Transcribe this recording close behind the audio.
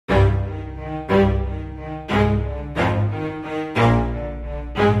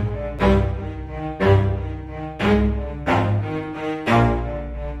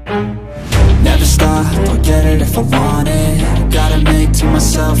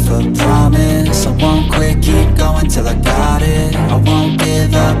a promise. I won't quit, keep going till I got it. I won't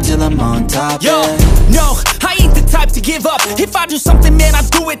give up till I'm on top. Yo, no, I ain't the type to give up. If I do something, man, I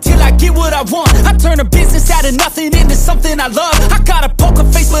do it till I get what I want. I turn a business out of nothing into something I love. I got a poker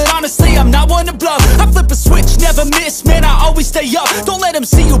face, but honestly, I'm not one to bluff. I flip a switch, never miss, man, I always stay up. Don't let them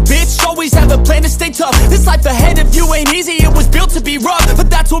see you, bitch, always have a plan to stay tough. This life ahead of you ain't easy, it was built to be rough. But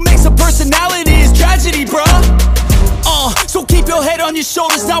that's what makes a personality, is tragedy, bruh. So keep your head on your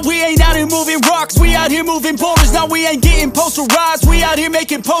shoulders. Now we ain't out here moving rocks, we out here moving boulders. Now we ain't getting posterized, we out here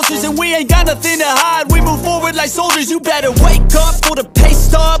making posters. And we ain't got nothing to hide, we move forward like soldiers. You better wake up for the pay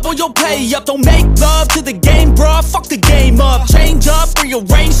stub, or you'll pay up. Don't make love to the game, bruh, fuck the game up. Change up,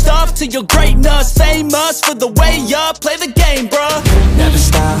 rearrange stuff to your greatness. Famous for the way up, play the game, bruh. Never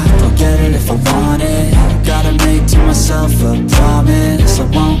stop, I'll get it if I want it. Gotta make to myself a promise. I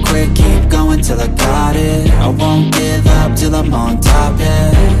won't quit, keep going till I got it. I won't give up till I'm on top,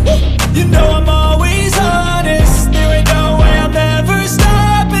 yeah. You know I'm always honest, there ain't no way I'm ever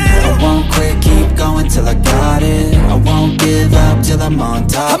stopping. I won't quit, keep going till I got it. I won't give up till I'm on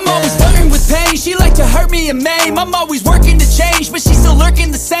top, I'm always flirting with pain, she like to hurt me and maim. I'm always working to change, but she's still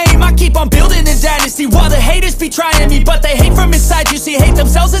lurking the same. I keep on building a dynasty while the haters be trying me, but they hate from inside. You see, hate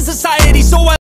themselves in society, so I